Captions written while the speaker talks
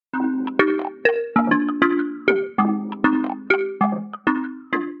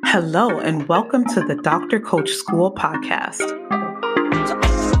Hello, and welcome to the Dr. Coach School podcast.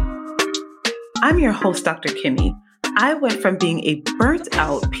 I'm your host, Dr. Kimmy. I went from being a burnt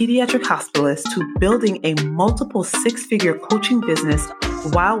out pediatric hospitalist to building a multiple six-figure coaching business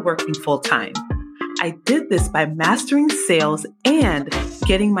while working full-time. I did this by mastering sales and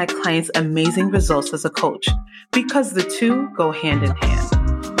getting my clients amazing results as a coach, because the two go hand in hand.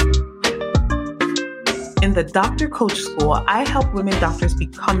 In the Dr. Coach School, I help women doctors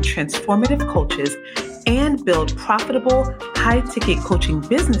become transformative coaches and build profitable, high-ticket coaching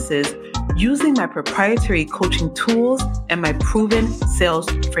businesses using my proprietary coaching tools and my proven sales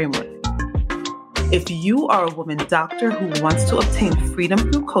framework. If you are a woman doctor who wants to obtain freedom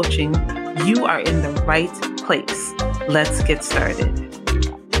through coaching, you are in the right place. Let's get started.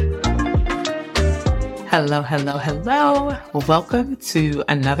 Hello. Welcome to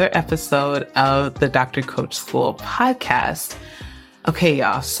another episode of the Dr. Coach School podcast. Okay,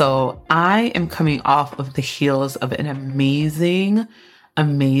 y'all. So I am coming off of the heels of an amazing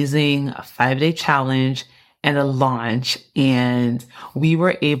 5-day challenge and a launch. And we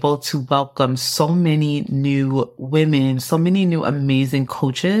were able to welcome so many new women, so many new amazing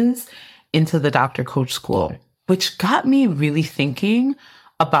coaches into the Dr. Coach School, which got me really thinking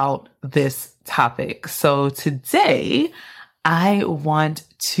about this topic. So today I want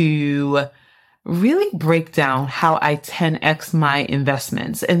to really break down how I 10x my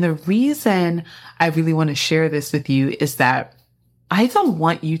investments. And the reason I really want to share this with you is that I don't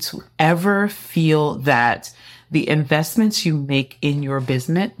want you to feel that the investments you make in your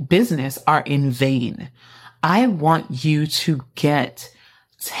business are in vain. I want you to get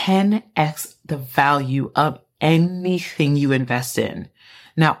 10x the value of anything you invest in.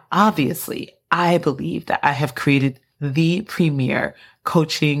 Now, obviously, I believe that I have created the premier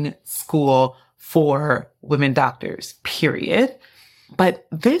coaching school for women doctors, period. But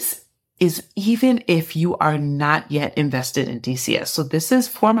this is even if you are not yet invested in DCS. So this is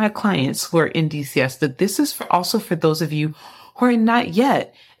for my clients who are in DCS, but this is also for those of you who are not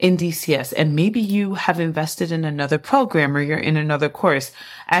yet in DCS. And maybe you have invested in another program or you're in another course.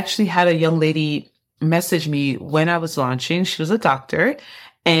 I actually had a young lady message me when I was launching. She was a doctor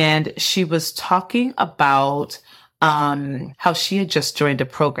and she was talking about how she had just joined a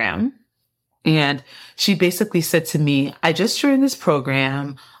program. And she basically said to me, I just joined this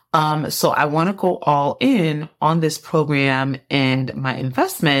program. So I want to go all in on this program and my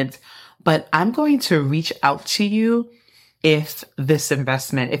investment, but I'm going to reach out to you if this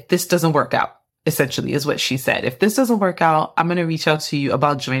doesn't work out, essentially is what she said. If this doesn't work out, I'm going to reach out to you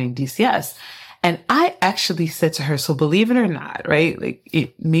about joining DCS. And I actually said to her, so believe it or not, right? Like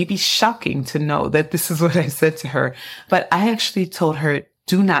it may be shocking to know that this is what I said to her, but I actually told her,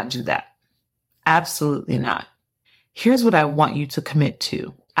 do not do that. Absolutely not. Here's what I want you to commit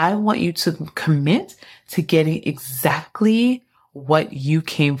to. I want you to commit to getting exactly what you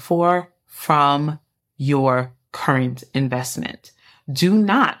came for from your current investment. Do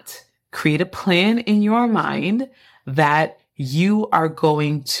not create a plan in your mind that you are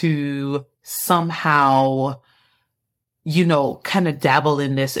going to somehow, kind of dabble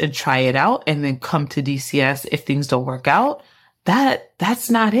in this and try it out and then come to DCS if things don't work out. That's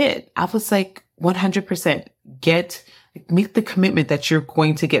not it. I was like 100% make the commitment that you're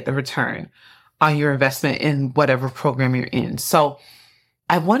going to get the return on your investment in whatever program you're in. So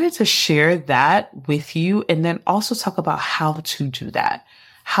I wanted to share that with you and then also talk about how to do that.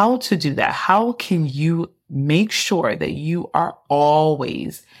 How can you make sure that you are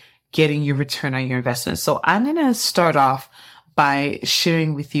always getting your return on your investment? So I'm going to start off by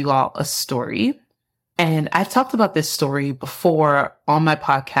sharing with you all a story. And I've talked about this story before on my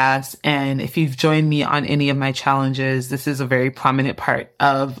podcast. And if you've joined me on any of my challenges, this is a very prominent part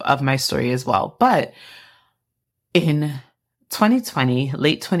of my story as well. But in 2020,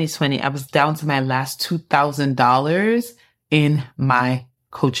 late 2020, I was down to my last $2,000 in my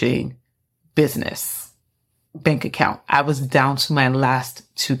coaching business bank account. I was down to my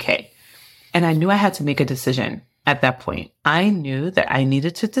last $2,000. And I knew I had to make a decision at that point. I knew that I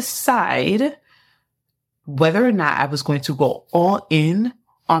needed to decide whether or not I was going to go all in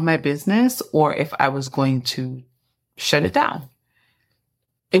on my business or if I was going to shut it down.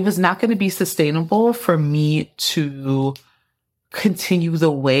 It was not going to be sustainable for me to continue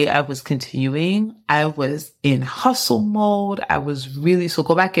the way I was continuing. I was in hustle mode. So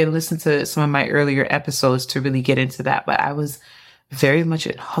go back and listen to some of my earlier episodes to really get into that. But I was very much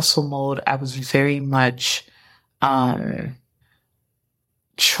in hustle mode. I was very much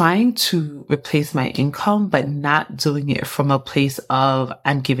trying to replace my income, but not doing it from a place of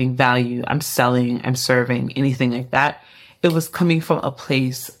I'm giving value, I'm selling, I'm serving, anything like that. it was coming from a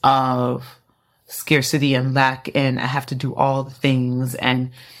place of scarcity and lack, and I have to do all the things.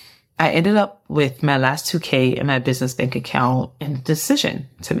 And I ended up with my last 2K in my business bank account and a decision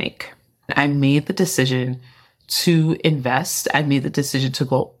to make. I made the decision to invest. I made the decision to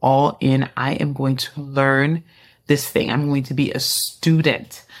go all in. I am going to learn this thing. I'm going to be a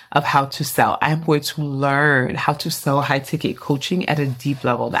student of how to sell. I'm going to learn how to sell high ticket coaching at a deep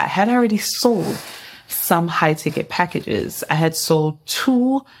level. That I had already sold some high ticket packages. I had sold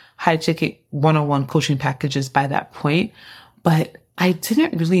 2 high ticket one-on-one coaching packages by that point, but I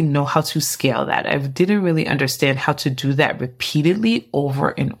didn't really know how to scale that. I didn't really understand how to do that repeatedly over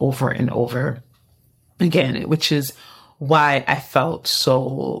and over and over again, which is why I felt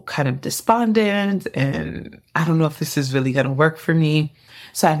so kind of despondent and I don't know if this is really going to work for me.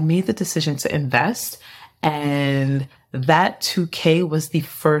 So I made the decision to invest, and that 2K was the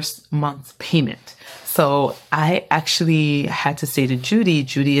first month's payment. So I actually had to say to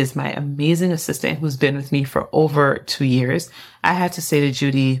Judy is my amazing assistant who's been with me for over 2 years. I had to say to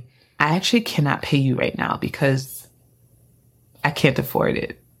Judy, I actually cannot pay you right now because I can't afford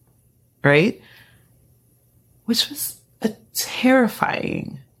it. Right? Which was a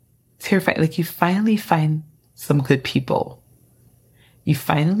terrifying. Like you finally find some good people. You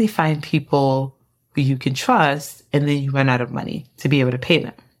finally find people who you can trust, and then you run out of money to be able to pay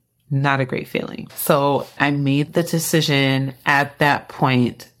them. Not a great feeling. So I made the decision at that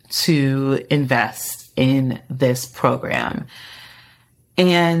point to invest in this program.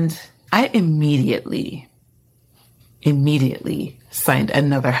 And I immediately signed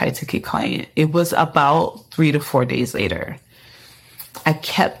another high ticket client. It was about 3 to 4 days later. I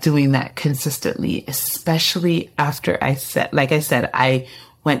kept doing that consistently, especially after I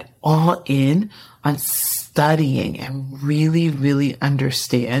went all in on studying and really, really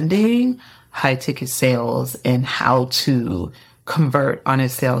understanding high ticket sales and how to convert on a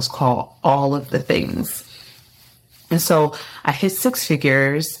sales call, all of the things. And so I hit 6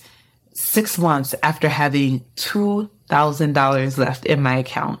 figures 6 months after having $2,000 left in my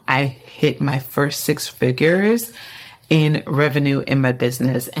account. I hit my first 6 figures in revenue in my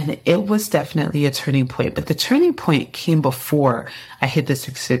business. And it was definitely a turning point. But the turning point came before I hit the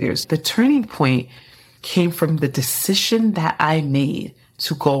 6 figures. The turning point came from the decision that I made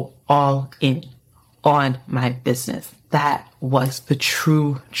to go all in on my business. That was the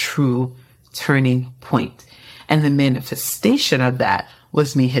true turning point. And the manifestation of that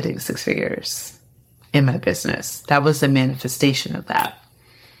was me hitting 6 figures in my business. That was the manifestation of that.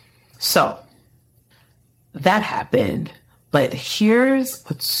 So that happened, but here's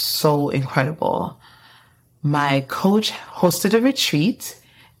what's so incredible. My coach hosted a retreat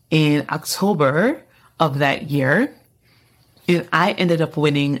in October of that year, and I ended up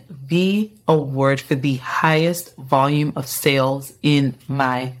winning the award for the highest volume of sales in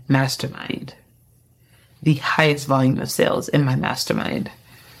my mastermind. The highest volume of sales in my mastermind.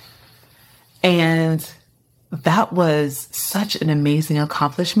 And that was such an amazing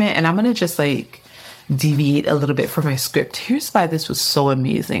accomplishment. And I'm going to just deviate a little bit from my script. Here's why this was so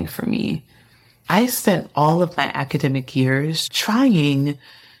amazing for me. I spent all of my academic years trying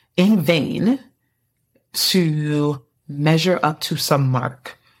in vain to measure up to some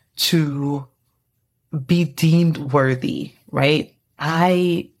mark, to be deemed worthy, right?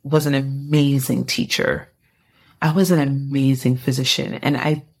 I was an amazing teacher. I was an amazing physician, and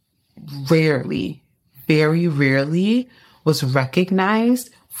I very rarely was recognized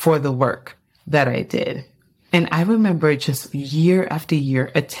for the work that I did. And I remember just year after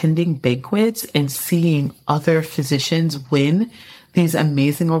year attending banquets and seeing other physicians win these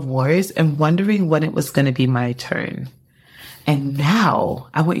amazing awards and wondering when it was going to be my turn. And now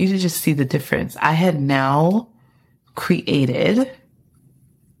I want you to just see the difference. I had now created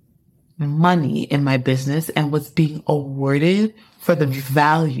money in my business and was being awarded for the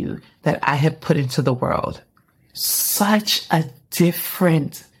value that I had put into the world. Such a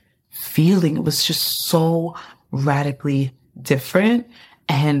different feeling. It was just so radically different.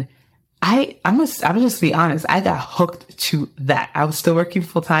 And I'm just be honest, I got hooked to that. I was still working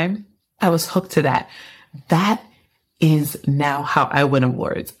full time. I was hooked to that. That is now how I win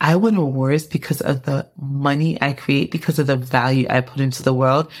awards. I win awards because of the money I create, because of the value I put into the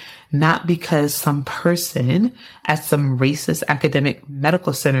world, not because some person at some racist academic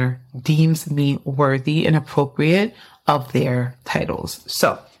medical center deems me worthy and appropriate of their titles.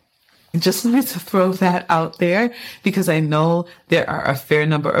 So just wanted to throw that out there because I know there are a fair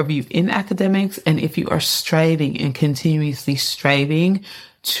number of you in academics. And if you are striving and continuously striving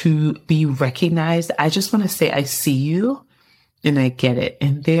to be recognized, I just want to say I see you and I get it.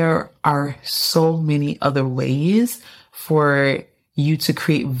 And there are so many other ways for you to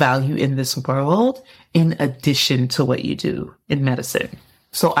create value in this world in addition to what you do in medicine.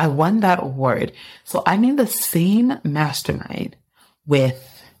 So I won that award. So I'm in the same mastermind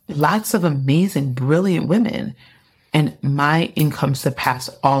with lots of amazing, brilliant women, and my income surpassed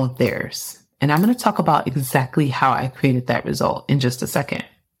all of theirs. And I'm going to talk about exactly how I created that result in just a second.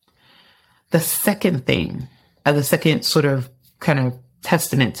 The second thing, the second sort of kind of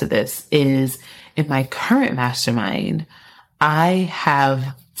testament to this is in my current mastermind, I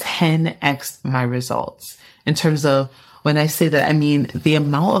have 10x my results. In terms of when I say that, I mean the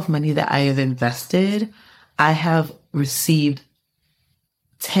amount of money that I have invested, I have received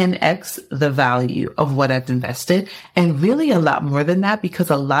 10x the value of what I've invested, and really a lot more than that, because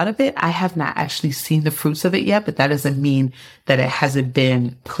a lot of it, I have not actually seen the fruits of it yet, but that doesn't mean that it hasn't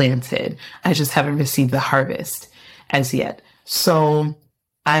been planted. I just haven't received the harvest as yet. So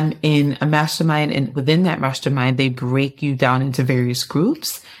I'm in a mastermind, and within that mastermind, they break you down into various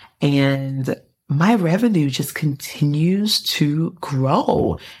groups, and my revenue just continues to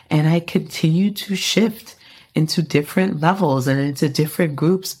grow, and I continue to shift into different levels and into different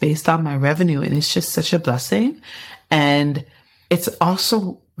groups based on my revenue. And it's just such a blessing. And it's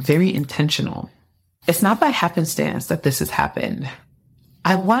also very intentional. It's not by happenstance that this has happened.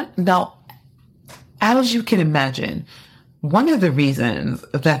 Now, as you can imagine, one of the reasons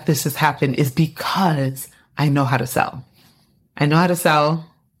that this has happened is because I know how to sell. I know how to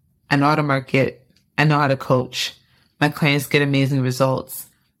sell. I know how to market. I know how to coach. My clients get amazing results.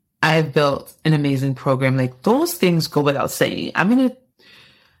 I've built an amazing program. Like, those things go without saying. I'm going to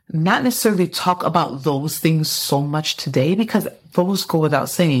not necessarily talk about those things so much today because those go without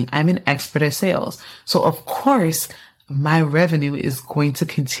saying. I'm an expert at sales. So of course, my revenue is going to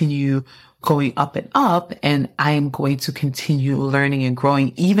continue going up and up, and I am going to continue learning and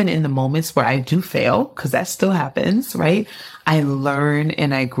growing even in the moments where I do fail, because that still happens, right? I learn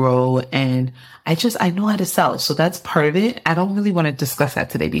and I grow, and I know how to sell. So that's part of it. I don't really want to discuss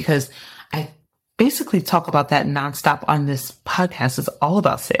that today because I basically talk about that nonstop on this podcast. It's all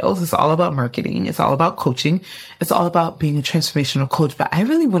about sales. It's all about marketing. It's all about coaching. It's all about being a transformational coach. But I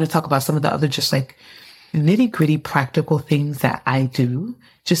really want to talk about some of the other just like nitty gritty practical things that I do,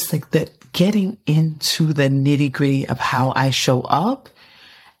 just like the getting into the nitty gritty of how I show up,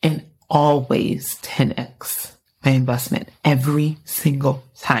 and always 10x my investment every single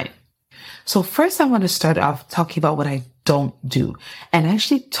time. So first I want to start off talking about what I don't do. And I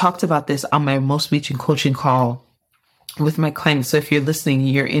actually talked about this on my most recent coaching call with my clients. So if you're listening,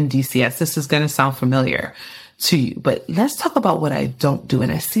 you're in DCS, this is going to sound familiar to you, but let's talk about what I don't do.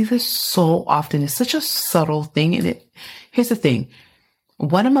 And I see this so often. It's such a subtle thing. And here's the thing.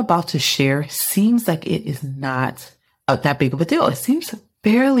 What I'm about to share seems like it is not that big of a deal. It seems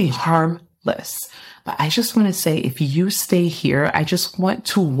barely harmless. But I just want to say, if you stay here, I just want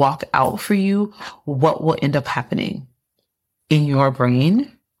to walk out for you what will end up happening in your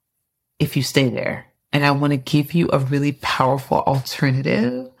brain if you stay there. And I want to give you a really powerful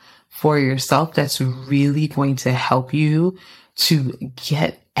alternative for yourself that's really going to help you to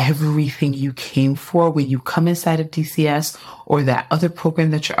get everything you came for when you come inside of DCS or that other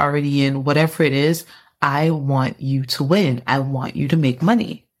program that you're already in, whatever it is. I want you to win. I want you to make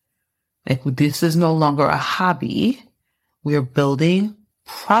money. Like, this is no longer a hobby. We're building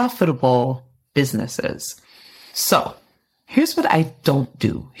profitable businesses. So here's what I don't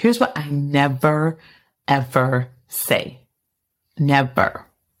do. Here's what I never, ever say. Never.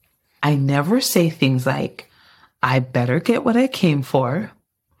 I never say things like, I better get what I came for,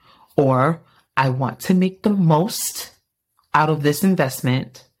 or I want to make the most out of this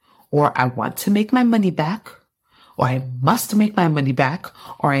investment, or I want to make my money back, or I must make my money back,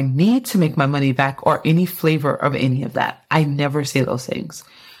 or I need to make my money back, or any flavor of any of that. I never say those things.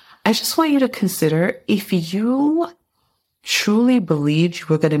 I just want you to consider, if you truly believed you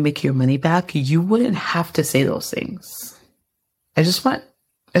were going to make your money back, you wouldn't have to say those things. I just want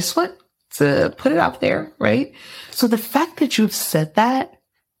to put it out there, right? So the fact that you've said that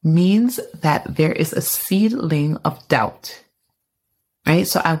means that there is a seedling of doubt, right?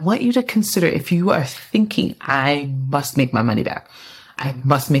 So I want you to consider, if you are thinking, I must make my money back, I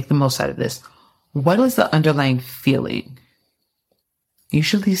must make the most out of this, what is the underlying feeling?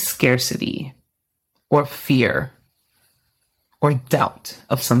 Usually scarcity or fear or doubt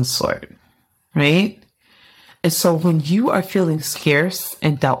of some sort, right? And so when you are feeling scarce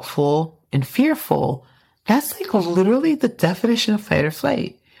and doubtful and fearful, that's like literally the definition of fight or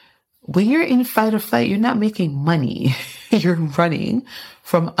flight. When you're in fight or flight, you're not making money. You're running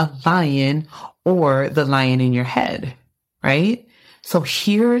from a lion or the lion in your head, right? So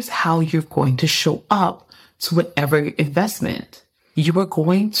here's how you're going to show up to whatever investment. You are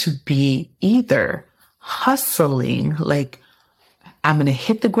going to be either hustling, like, I'm going to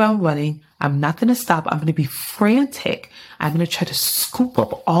hit the ground running. I'm not going to stop. I'm going to be frantic. I'm going to try to scoop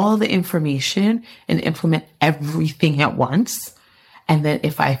up all the information and implement everything at once. And then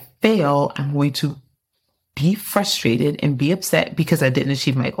if I fail, I'm going to be frustrated and be upset because I didn't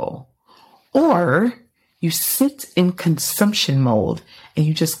achieve my goal. Or you sit in consumption mode and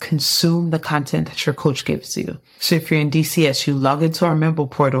you just consume the content that your coach gives you. So if you're in DCS, you log into our member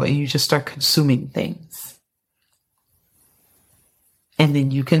portal and you just start consuming things. And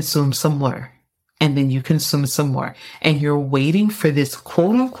then you consume some more. And then you consume some more. And you're waiting for this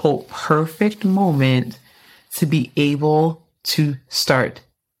quote unquote perfect moment to be able to start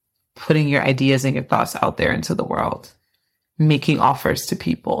putting your ideas and your thoughts out there into the world, making offers to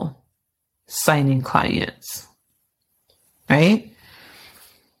people, signing clients, right?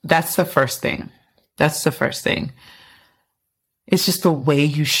 That's the first thing. That's the first thing. It's just the way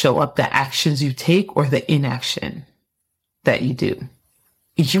you show up, the actions you take or the inaction that you do.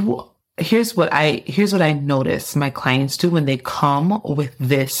 Here's what I notice my clients do when they come with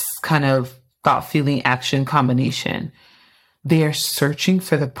this kind of thought, feeling, action combination. They are searching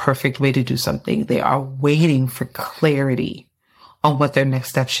for the perfect way to do something. They are waiting for clarity on what their next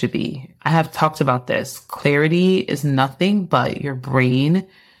step should be. I have talked about this. Clarity is nothing but your brain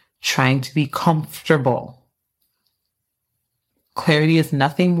trying to be comfortable. Clarity is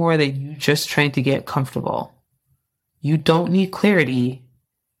nothing more than you just trying to get comfortable. You don't need clarity.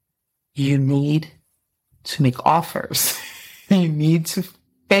 You need to make offers. You need to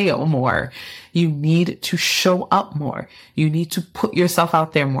fail more. You need to show up more. You need to put yourself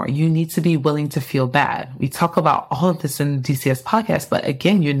out there more. You need to be willing to feel bad. We talk about all of this in the DCS podcast, but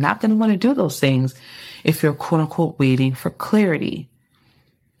again, you're not going to want to do those things if you're quote unquote waiting for clarity.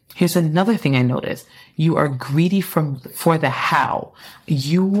 Here's another thing I noticed. You are greedy for the how.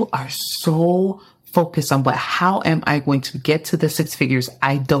 You are so focused on how am I going to get to the 6 figures?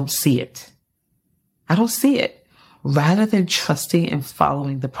 I don't see it. I don't see it. Rather than trusting and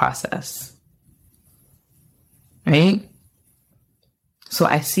following the process. Right? So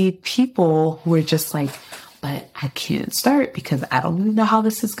I see people who are just like, but I can't start because I don't really know how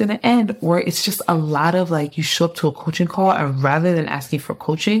this is going to end. Or it's just a lot of like, you show up to a coaching call and rather than asking for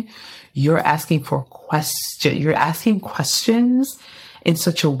coaching, you're asking for questions. You're asking questions in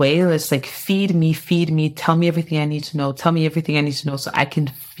such a way that's like, feed me, tell me everything I need to know, so I can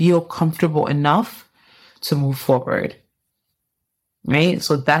feel comfortable enough to move forward. Right?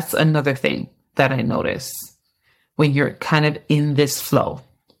 So that's another thing that I notice when you're kind of in this flow.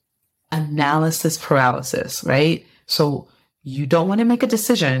 Analysis paralysis, right? So you don't want to make a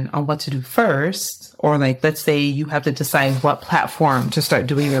decision on what to do first, or like, let's say you have to decide what platform to start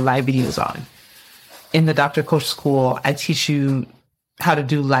doing your live videos on. In the Dr. Coach School, I teach you how to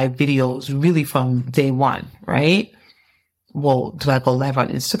do live videos really from day one, right? Well, do I go live on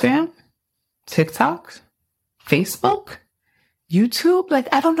Instagram, TikTok, Facebook, YouTube? Like,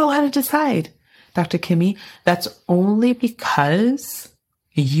 I don't know how to decide, Dr. Kimmy. That's only because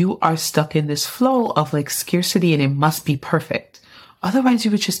you are stuck in this flow of like scarcity and it must be perfect. Otherwise,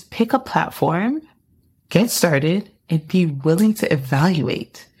 you would just pick a platform, get started, and be willing to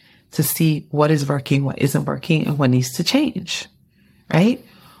evaluate to see what is working, what isn't working, and what needs to change. Right?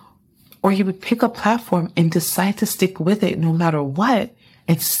 Or you would pick a platform and decide to stick with it no matter what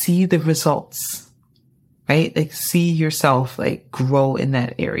and see the results, right? Like see yourself like grow in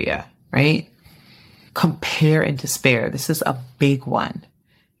that area, right? Compare and despair. This is a big one.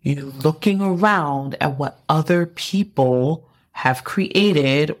 You're looking around at what other people have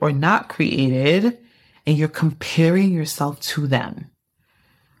created or not created, and you're comparing yourself to them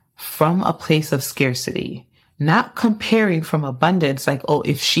from a place of scarcity. Not comparing from abundance, like, oh,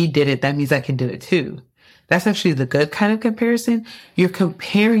 if she did it, that means I can do it too. That's actually the good kind of comparison. You're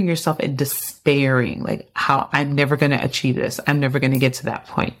comparing yourself and despairing, like how I'm never going to achieve this. I'm never going to get to that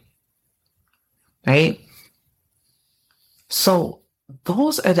point. Right? So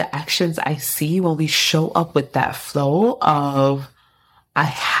those are the actions I see when we show up with that flow of, I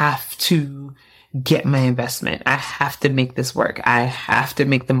have to get my investment. I have to make this work. I have to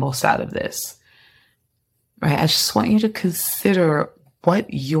make the most out of this. Right? I just want you to consider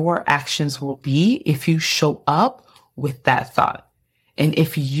what your actions will be if you show up with that thought. And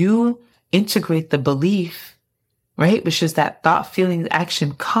if you integrate the belief, right, which is that thought, feeling,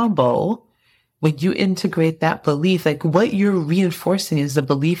 action combo, when you integrate that belief, like what you're reinforcing is the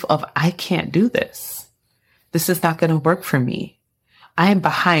belief of, I can't do this. This is not going to work for me. I am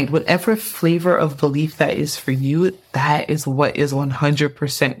behind. Whatever flavor of belief that is for you, that is what is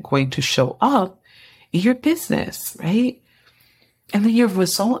 100% going to show up in your business, right? And then your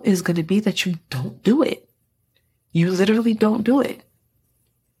result is going to be that you don't do it. You literally don't do it.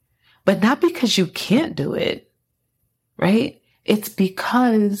 But not because you can't do it, right? It's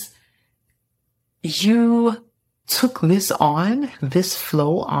because you took this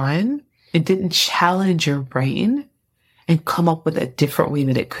flow on, and didn't challenge your brain and come up with a different way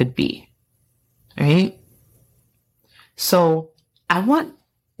that it could be, right? So I want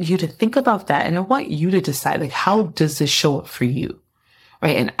you to think about that, and I want you to decide, like, how does this show up for you,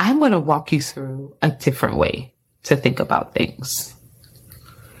 right? And I'm going to walk you through a different way to think about things.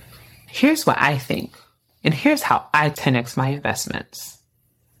 Here's what I think, and here's how I 10x my investments.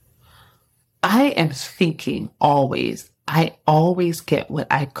 I am thinking I always get what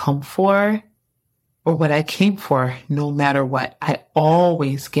I come for, or what I came for, no matter what. I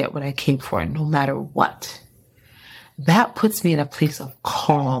always get what I came for, no matter what. That puts me in a place of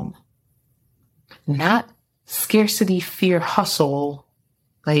calm, not scarcity, fear, hustle,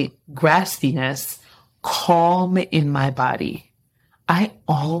 like graspiness, calm in my body. I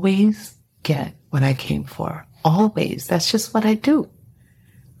always get what I came for. Always. That's just what I do.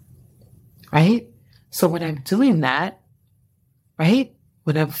 Right? So when I'm doing that, right?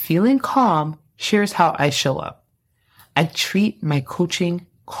 When I'm feeling calm, here's how I show up. I treat my coaching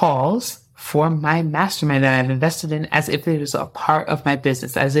calls for my mastermind that I've invested in as if it is a part of my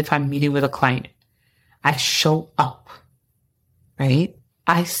business, as if I'm meeting with a client. I show up, right?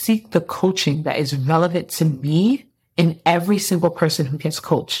 I seek the coaching that is relevant to me and every single person who gets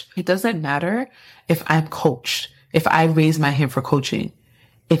coached. It doesn't matter if I'm coached, if I raise my hand for coaching.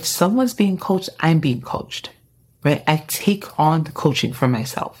 If someone's being coached, I'm being coached, right? I take on the coaching for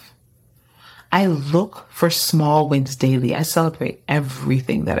myself. I look for small wins daily. I celebrate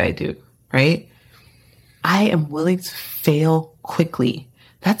everything that I do, right? I am willing to fail quickly.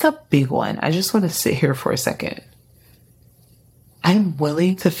 That's a big one. I just want to sit here for a second. I'm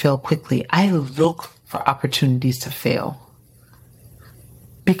willing to fail quickly. I look for opportunities to fail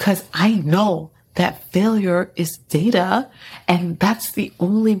because I know that failure is data, and that's the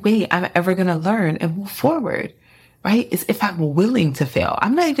only way I'm ever going to learn and move forward, right? Is if I'm willing to fail.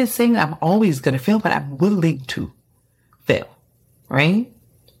 I'm not even saying I'm always going to fail, but I'm willing to fail, right?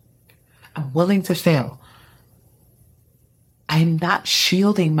 I'm willing to fail. I'm not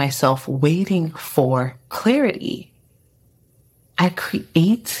shielding myself waiting for clarity. I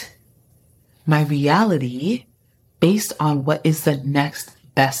create my reality based on what is the next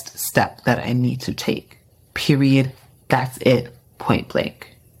best step that I need to take. Period. That's it. Point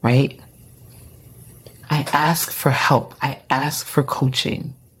blank. Right? I ask for help. I ask for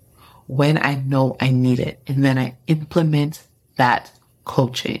coaching when I know I need it. And then I implement that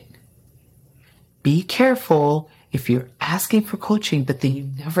coaching. Be careful if you're asking for coaching, but then you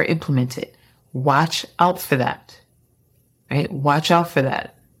never implement it. Watch out for that. Right? Watch out for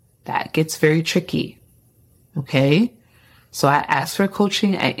that. That gets very tricky. Okay? So I ask for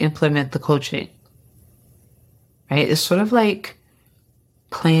coaching, I implement the coaching. Right? It's sort of like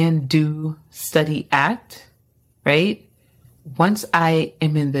plan, do, study, act. Right? Once I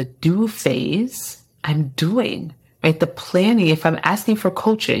am in the do phase, I'm doing. Right? The planning, if I'm asking for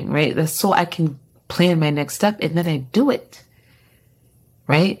coaching, right? That's so I can plan my next step, and then I do it.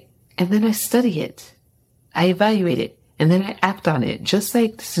 Right? And then I study it. I evaluate it. And then I act on it.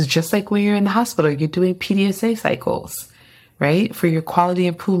 This is just like when you're in the hospital, you're doing PDSA cycles, right? For your quality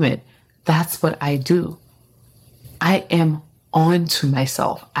improvement. That's what I do. I am on to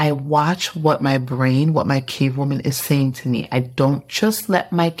myself. I watch what my brain, what my cave woman is saying to me. I don't just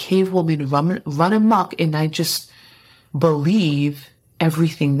let my cave woman run amok and I just believe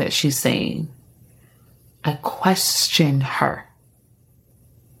everything that she's saying. I question her.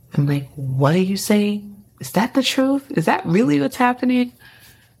 I'm like, what are you saying? Is that the truth? Is that really what's happening?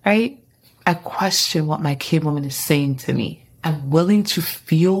 Right? I question what my cave woman is saying to me. I'm willing to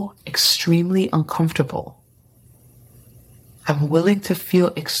feel extremely uncomfortable. I'm willing to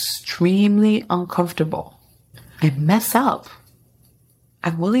feel extremely uncomfortable. I mess up.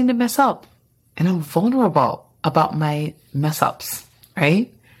 I'm willing to mess up. And I'm vulnerable about my mess ups,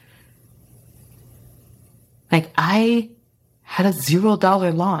 right? Like I had a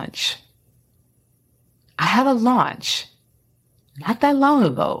 $0 launch. I had a launch not that long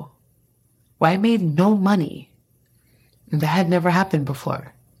ago where I made no money. And that had never happened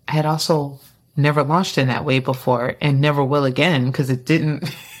before. I had also never launched in that way before and never will again because it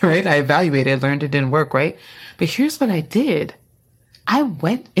didn't, right? I evaluated, learned it didn't work, right? But here's what I did. I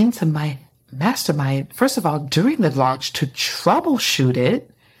went into my mastermind, first of all, during the launch to troubleshoot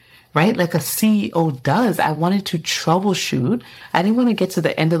it, right? Like a CEO does. I wanted to troubleshoot. I didn't want to get to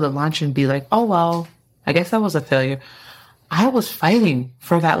the end of the launch and be like, oh, well, I guess that was a failure. I was fighting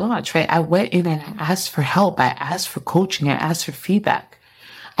for that launch, right? I went in and I asked for help. I asked for coaching. I asked for feedback.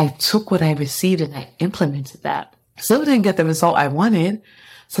 I took what I received and I implemented that. Still didn't get the result I wanted.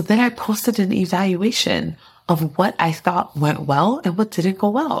 So then I posted an evaluation of what I thought went well and what didn't go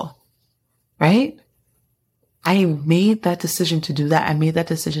well, right? I made that decision to do that. I made that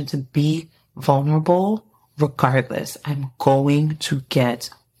decision to be vulnerable regardless. I'm going to get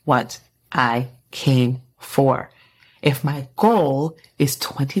what I came for. If my goal is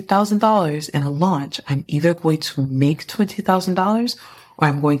 $20,000 in a launch, I'm either going to make $20,000 or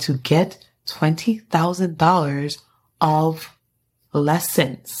I'm going to get $20,000 of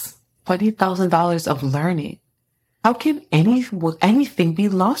lessons, $20,000 of learning. How can anything be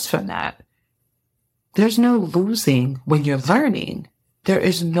lost from that? There's no losing when you're learning. There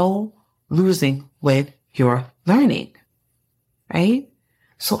is no losing when you're learning, right?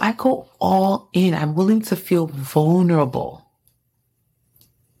 So I go all in. I'm willing to feel vulnerable,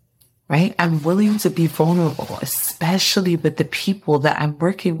 right? I'm willing to be vulnerable, especially with the people that I'm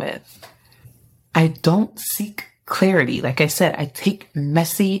working with. I don't seek clarity. Like I said, I take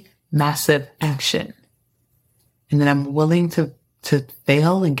messy, massive action. And then I'm willing to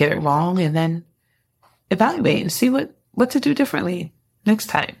fail and get it wrong and then evaluate and see what to do differently next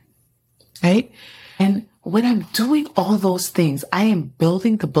time, right? And when I'm doing all those things, I am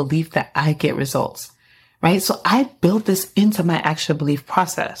building the belief that I get results, right? So I build this into my action belief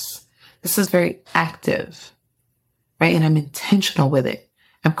process. This is very active, right? And I'm intentional with it.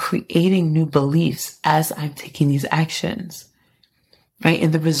 I'm creating new beliefs as I'm taking these actions, right?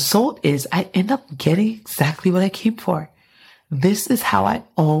 And the result is I end up getting exactly what I came for. This is how I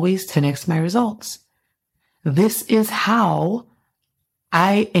always 10x my results. This is how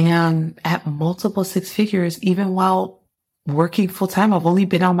I am at multiple six figures, even while working full time. I've only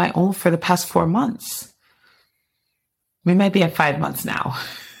been on my own for the past 4 months. We might be at 5 months now.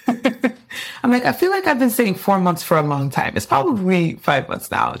 I feel like I've been saying 4 months for a long time. It's probably 5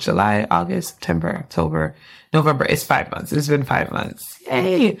 months now. July, August, September, October, November. It's 5 months. It's been 5 months.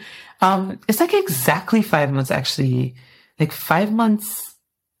 Yay. It's like exactly 5 months, actually. Like 5 months,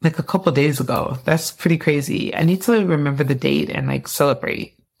 like a couple of days ago. That's pretty crazy. I need to remember the date and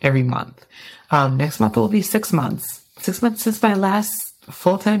celebrate every month. Next month will be 6 months. 6 months since my last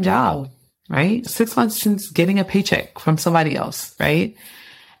full-time job, right? 6 months since getting a paycheck from somebody else, right?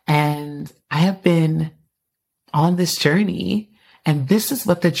 And I have been on this journey, and this is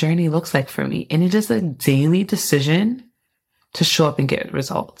what the journey looks like for me. And it is a daily decision to show up and get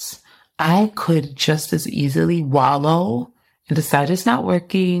results. I could just as easily wallow and decide it's not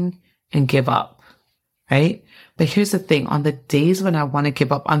working and give up, right? But here's the thing. On the days when I want to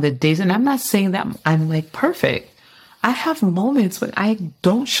give up, on the days, and I'm not saying that I'm perfect. I have moments when I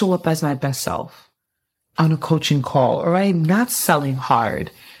don't show up as my best self on a coaching call, or I'm not selling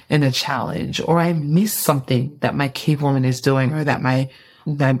hard in a challenge, or I miss something that my cave woman is doing, or that my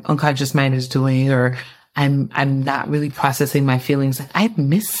unconscious mind is doing, or I'm not really processing my feelings. I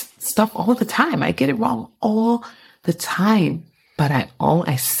miss stuff all the time. I get it wrong all the time, but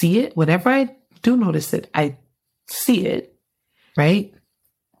I see it. Whenever I do notice it, I see it, right?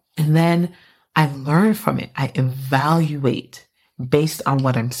 And then I learn from it. I evaluate based on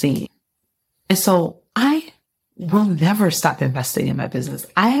what I'm seeing. And so I will never stop investing in my business.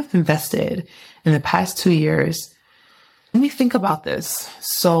 I have invested in the past 2 years. Let me think about this.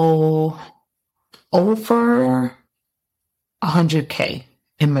 So over 100K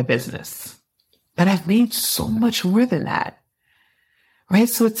in my business, but I've made so much more than that, right?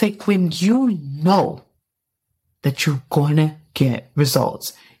 So it's like when you know that you're going to get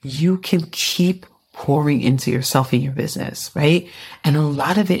results, you can keep pouring into yourself and your business, right? And a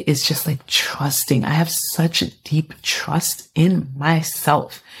lot of it is just trusting. I have such deep trust in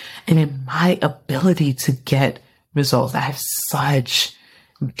myself and in my ability to get results. I have such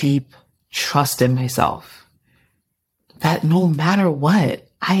deep trust in myself that no matter what,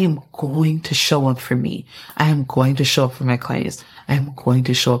 I am going to show up for me. I am going to show up for my clients. I am going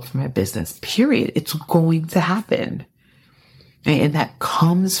to show up for my business, period. It's going to happen. And that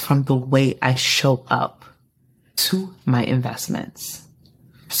comes from the way I show up to my investments.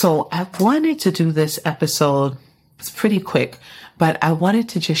 So I wanted to do this episode. It's pretty quick, but I wanted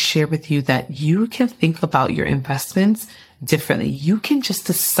to just share with you that you can think about your investments differently. You can just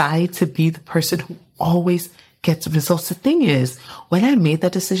decide to be the person who always gets results. The thing is, when I made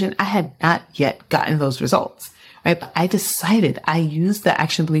that decision, I had not yet gotten those results, right? But I used the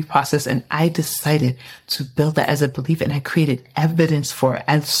action belief process, and I decided to build that as a belief, and I created evidence for it.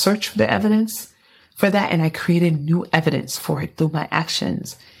 I searched for the evidence for that, and I created new evidence for it through my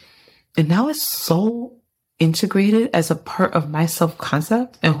actions. And now it's so integrated as a part of my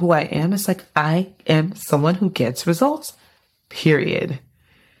self-concept and who I am. It's like, I am someone who gets results, period.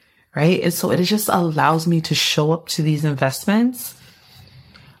 Right? And so it just allows me to show up to these investments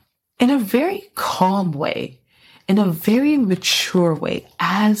in a very calm way, in a very mature way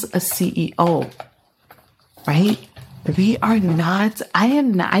as a CEO, right?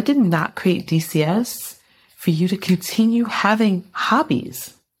 I did not create DCS for you to continue having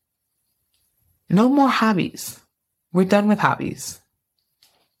hobbies. No more hobbies. We're done with hobbies.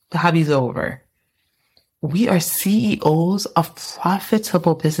 The hobby's over. We are CEOs of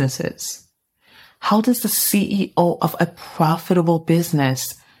profitable businesses. How does the CEO of a profitable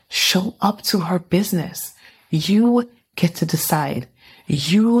business show up to her business? You get to decide.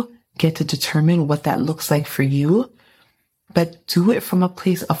 You get to determine what that looks like for you, but do it from a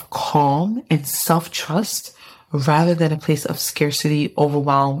place of calm and self-trust rather than a place of scarcity,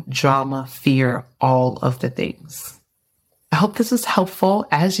 overwhelm, drama, fear, all of the things. I hope this was helpful.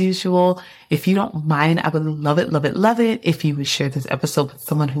 As usual, if you don't mind, I would love it if you would share this episode with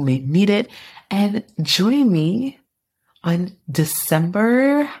someone who may need it. And join me on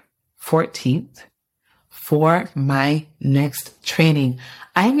December 14th for my next training.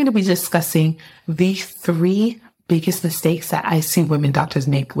 I'm going to be discussing the 3 biggest mistakes that I see women doctors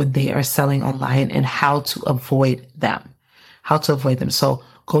make when they are selling online and how to avoid them. So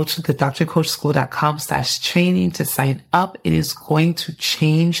go to the drcoachschool.com/training to sign up. It is going to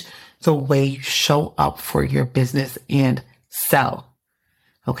change the way you show up for your business and sell.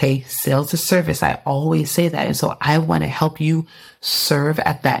 Okay. Sales is service. I always say that. And so I want to help you serve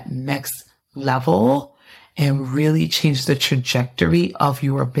at that next level and really change the trajectory of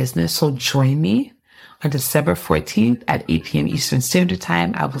your business. So join me on December 14th at 8 p.m. Eastern Standard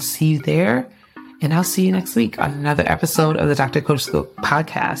Time. I will see you there. And I'll see you next week on another episode of the Dr. Coach School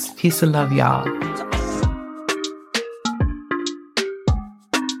podcast. Peace and love, y'all.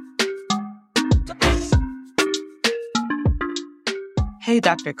 Hey,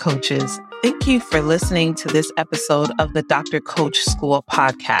 Dr. Coaches. Thank you for listening to this episode of the Dr. Coach School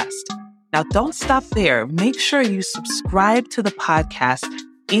podcast. Now, don't stop there. Make sure you subscribe to the podcast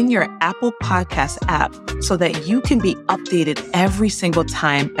in your Apple Podcast app so that you can be updated every single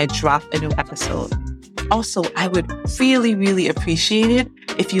time I drop a new episode. Also, I would really appreciate it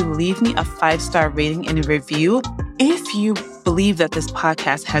if you leave me a 5-star rating and a review if you believe that this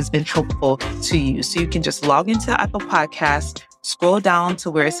podcast has been helpful to you. So you can just log into Apple Podcasts, scroll down to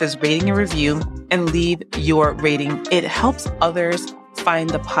where it says rating and review, and leave your rating. It helps others find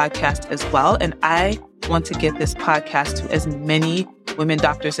the podcast as well. And I want to get this podcast to as many women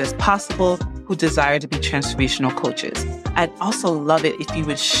doctors as possible who desire to be transformational coaches. I'd also love it if you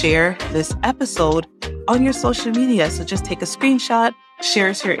would share this episode on your social media. So just take a screenshot, share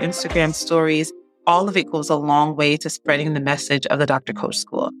it to your Instagram stories. All of it goes a long way to spreading the message of the Dr. Coach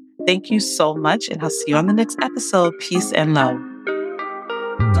School. Thank you so much, and I'll see you on the next episode. Peace and love.